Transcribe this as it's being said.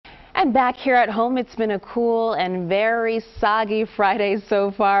And back here at home, it's been a cool and very soggy Friday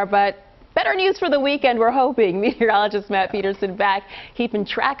so far, but better news for the weekend, we're hoping. Meteorologist Matt Peterson back keeping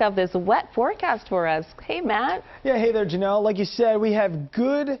track of this wet forecast for us. Hey, Matt. Yeah, hey there, Janelle. Like you said, we have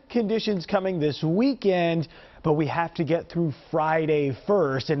good conditions coming this weekend, but we have to get through Friday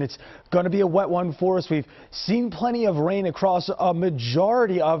first, and it's going to be a wet one for us. We've seen plenty of rain across a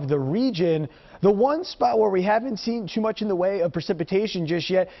majority of the region. The one spot where we haven't seen too much in the way of precipitation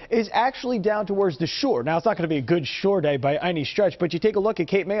just yet is actually down towards the shore. Now, it's not going to be a good shore day by any stretch, but you take a look at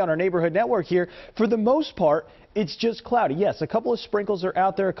Cape May on our neighborhood network here. For the most part, it's just cloudy. Yes, a couple of sprinkles are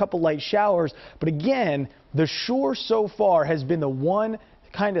out there, a couple light showers, but again, the shore so far has been the one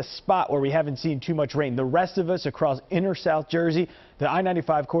kind of spot where we haven't seen too much rain. The rest of us across inner South Jersey, the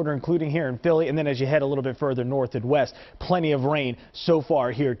I-95 corridor, including here in Philly, and then as you head a little bit further north and west, plenty of rain so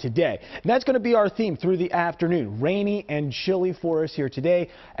far here today. And that's going to be our theme through the afternoon. Rainy and chilly for us here today.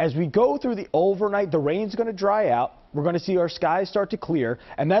 As we go through the overnight, the rain's going to dry out. We're going to see our skies start to clear,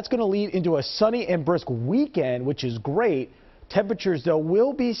 and that's going to lead into a sunny and brisk weekend, which is great. Temperatures, though,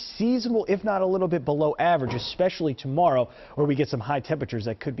 will be seasonal, if not a little bit below average, especially tomorrow, where we get some high temperatures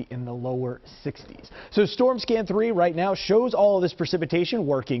that could be in the lower 60s. So Storm Scan 3 right now shows all of this precipitation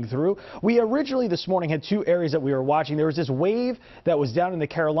working through. We originally this morning had two areas that we were watching. There was this wave that was down in the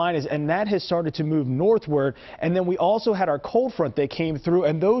Carolinas, and that has started to move northward. And then we also had our cold front that came through,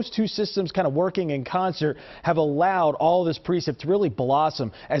 and those two systems kind of working in concert have allowed all of this precip to really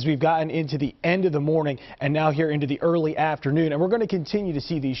blossom as we've gotten into the end of the morning and now here into the early afternoon. And we're going to continue to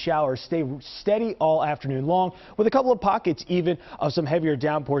see these showers stay steady all afternoon long, with a couple of pockets even of some heavier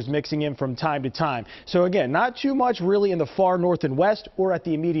downpours mixing in from time to time. So again, not too much really in the far north and west or at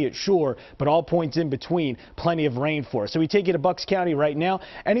the immediate shore, but all points in between, plenty of rain for us. So we take you to Bucks County right now,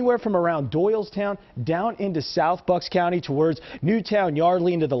 anywhere from around Doylestown down into South Bucks County towards Newtown,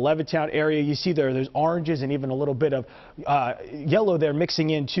 Yardley, into the Levittown area. You see there's oranges and even a little bit of yellow there mixing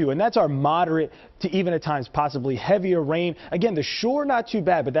in too. And that's our moderate to even at times possibly heavier rain. Again, the shore not too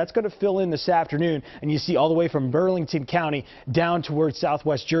bad, but that's going to fill in this afternoon. And you see all the way from Burlington County down towards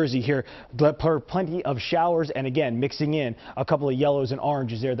southwest Jersey here, plenty of showers, and again, mixing in a couple of yellows and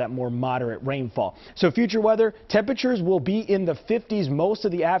oranges there, that more moderate rainfall. So future weather, temperatures will be in the 50s most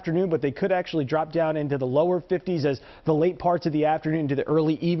of the afternoon, but they could actually drop down into the lower 50s as the late parts of the afternoon into the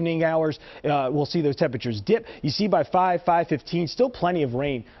early evening hours. We'll see those temperatures dip. You see by 5:15, still plenty of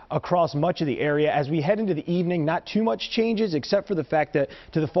rain across much of the area. As we head into the evening, not too much changes except for the fact that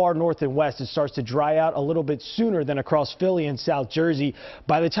to the far north and west, it starts to dry out a little bit sooner than across Philly and South Jersey.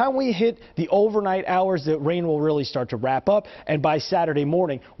 By the time we hit the overnight hours, the rain will really start to wrap up. And by Saturday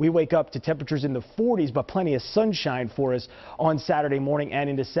morning, we wake up to temperatures in the 40s, but plenty of sunshine for us on Saturday morning and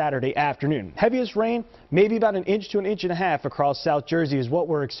into Saturday afternoon. Heaviest rain, maybe about an inch to an inch and a half across South Jersey is what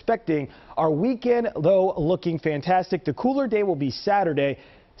we're expecting. Our weekend, though, looking fantastic. The cooler day will be Saturday.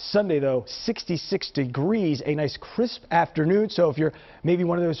 Sunday, though, 66 degrees, a nice crisp afternoon. So if you're maybe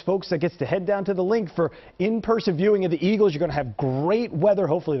one of those folks that gets to head down to the link for in-person viewing of the Eagles, you're going to have great weather.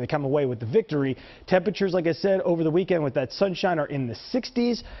 Hopefully they come away with the victory. Temperatures, like I said, over the weekend with that sunshine are in the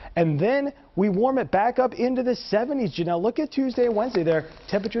 60s. And then we warm it back up into the 70s. Janelle, look at Tuesday and Wednesday there.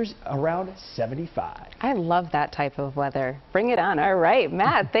 Temperatures around 75. I love that type of weather. Bring it on. All right,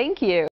 Matt, thank you.